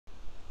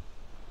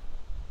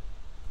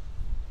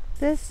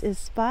This is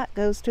Spot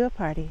Goes to a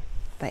Party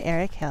by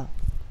Eric Hill.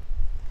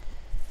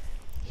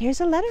 Here's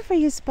a letter for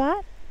you,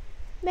 Spot.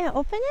 May I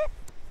open it?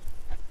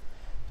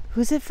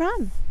 Who's it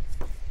from?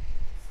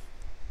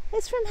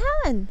 It's from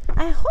Helen.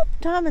 I hope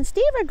Tom and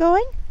Steve are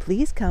going.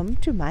 Please come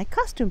to my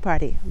costume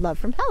party. Love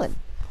from Helen.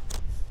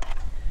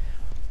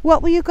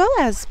 What will you go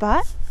as,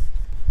 Spot?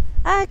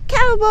 A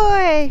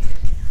cowboy!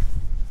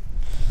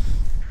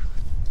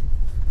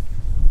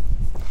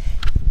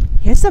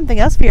 Here's something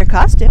else for your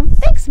costume.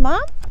 Thanks,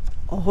 Mom.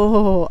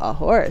 Oh, a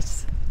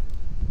horse.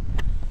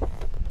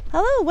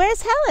 Hello,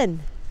 where's Helen?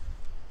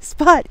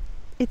 Spot,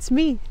 it's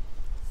me.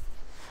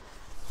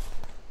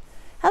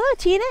 Hello,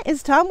 Tina.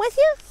 Is Tom with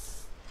you?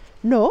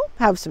 No,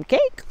 have some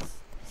cake.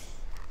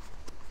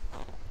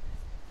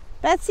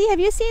 Betsy,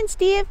 have you seen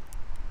Steve?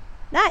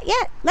 Not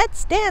yet.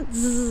 Let's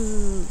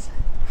dance.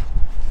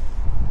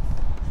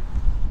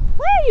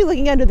 Why are you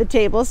looking under the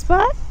table,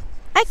 Spot?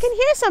 I can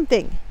hear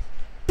something.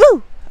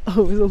 Boo!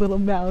 Oh, it was a little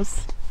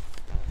mouse.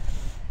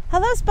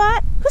 Hello,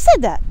 Spot. Who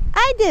said that?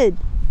 I did.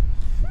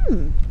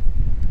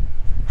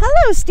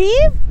 Hello,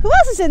 Steve. Who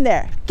else is in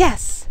there?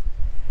 Guess.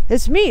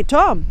 It's me,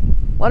 Tom.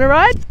 Want to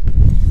ride?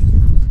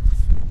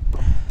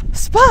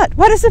 Spot,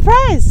 what a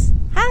surprise.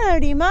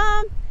 Howdy,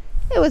 Mom.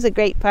 It was a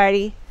great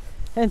party.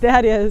 And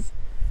that is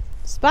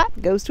Spot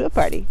Goes to a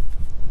Party.